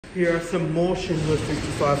Here are some more Schindler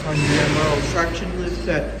 5500 MRL Traction lifts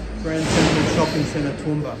at Grand Central Shopping Centre,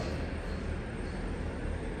 Toowoomba.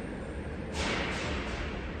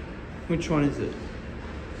 Which one is it?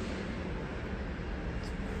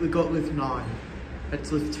 We got lift 9.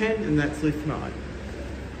 That's lift 10 and that's lift 9.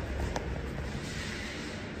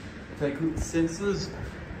 Take a look at the sensors.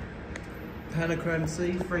 Panachrome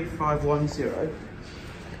C3510.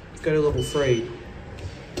 Let's go to level 3.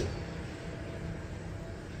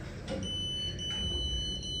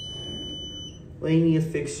 Linea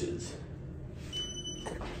fixtures.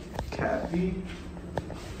 Cavity.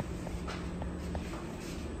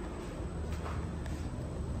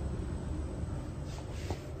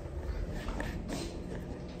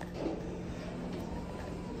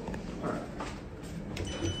 Alright.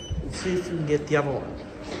 Let's see if we can get the other one.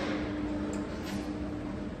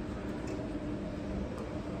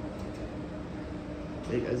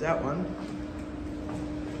 There goes that one.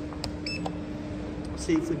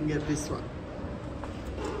 See if we can get this one.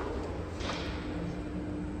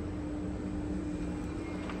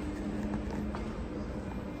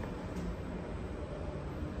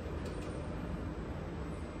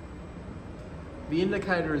 The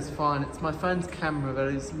indicator is fine. It's my phone's camera that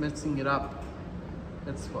is messing it up.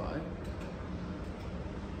 That's why.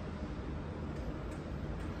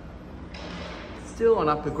 Still on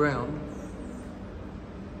upper ground,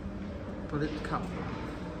 but it's come.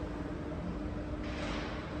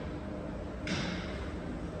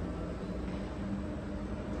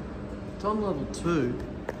 It's on level 2.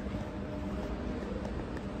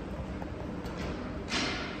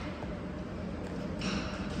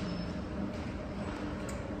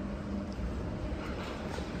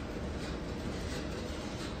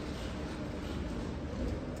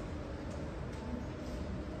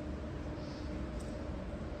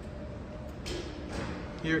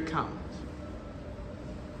 Here it comes.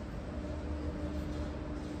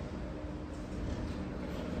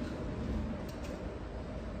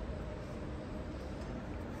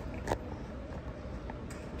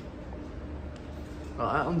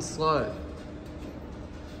 Oh, that one's slow.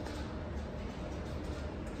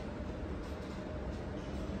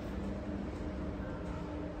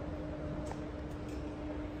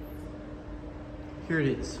 Here it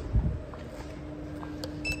is.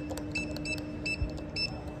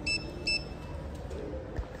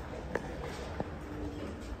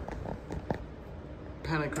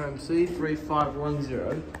 Panachrome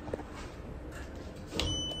C3510.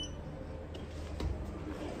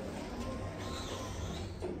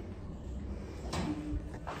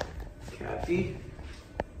 Cavity.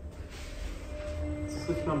 This is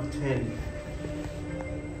lift number 10.